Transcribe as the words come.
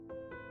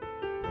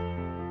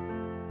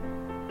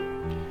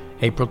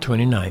April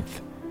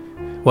 29th.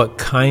 What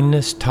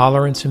kindness,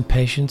 tolerance, and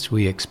patience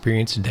we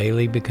experience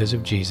daily because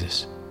of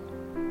Jesus.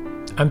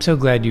 I'm so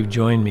glad you've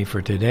joined me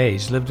for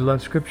today's Live to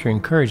Love Scripture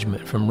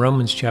encouragement from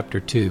Romans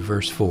chapter 2,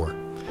 verse 4.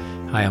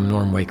 Hi, I'm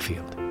Norm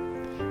Wakefield.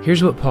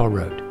 Here's what Paul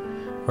wrote.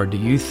 Or do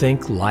you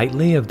think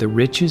lightly of the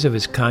riches of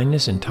his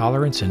kindness and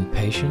tolerance and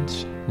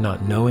patience,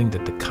 not knowing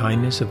that the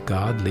kindness of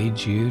God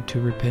leads you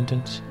to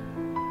repentance?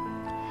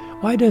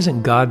 Why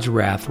doesn't God's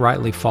wrath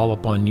rightly fall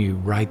upon you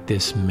right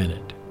this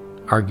minute?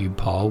 Argued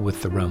Paul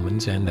with the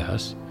Romans and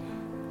us.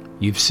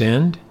 You've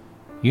sinned?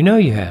 You know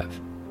you have.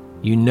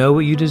 You know what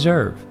you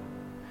deserve.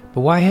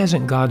 But why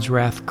hasn't God's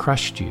wrath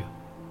crushed you?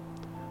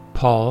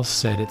 Paul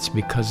said it's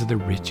because of the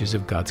riches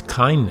of God's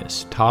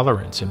kindness,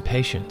 tolerance, and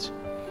patience.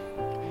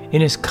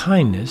 In his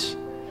kindness,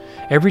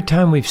 every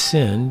time we've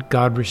sinned,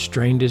 God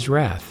restrained his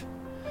wrath.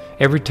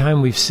 Every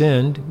time we've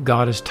sinned,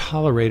 God has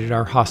tolerated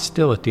our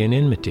hostility and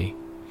enmity.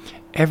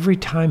 Every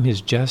time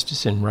his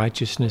justice and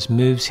righteousness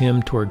moves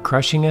him toward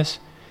crushing us,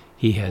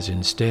 he has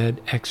instead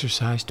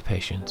exercised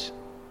patience.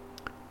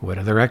 What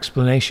other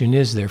explanation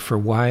is there for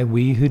why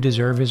we who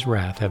deserve his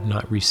wrath have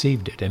not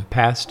received it and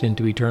passed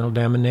into eternal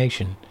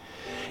damnation?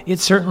 It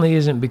certainly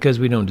isn't because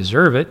we don't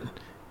deserve it.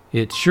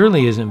 It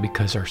surely isn't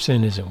because our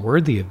sin isn't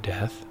worthy of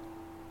death.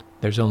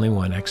 There's only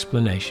one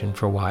explanation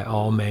for why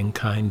all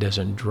mankind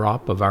doesn't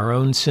drop of our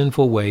own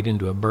sinful weight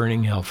into a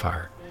burning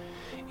hellfire.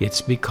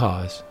 It's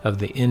because of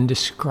the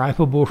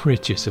indescribable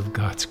riches of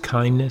God's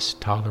kindness,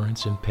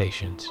 tolerance, and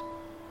patience.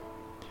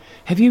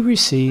 Have you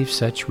received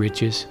such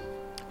riches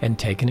and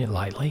taken it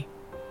lightly?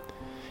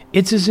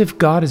 It's as if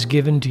God has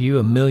given to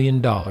you $1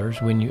 million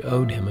when you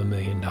owed him $1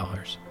 million,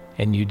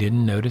 and you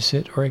didn't notice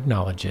it or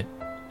acknowledge it.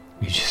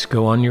 You just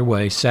go on your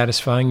way,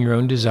 satisfying your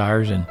own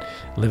desires and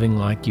living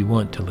like you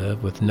want to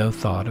live with no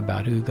thought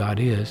about who God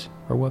is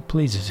or what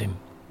pleases him.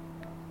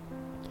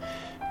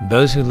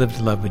 Those who live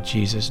to love with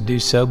Jesus do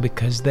so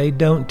because they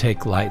don't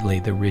take lightly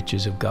the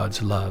riches of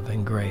God's love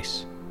and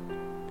grace.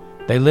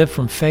 They live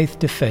from faith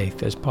to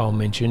faith, as Paul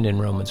mentioned in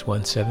Romans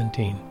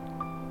 1:17.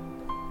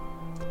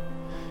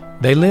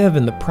 They live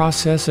in the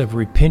process of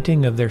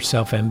repenting of their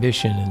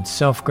self-ambition and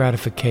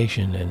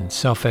self-gratification and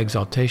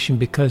self-exaltation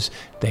because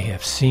they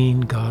have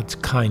seen God's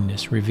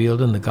kindness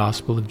revealed in the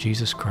gospel of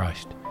Jesus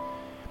Christ.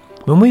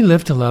 When we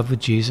live to love with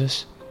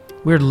Jesus,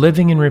 we're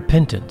living in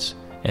repentance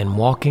and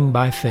walking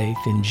by faith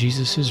in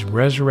Jesus'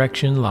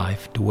 resurrection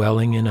life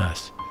dwelling in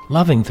us,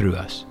 loving through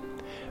us,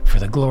 for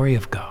the glory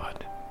of God.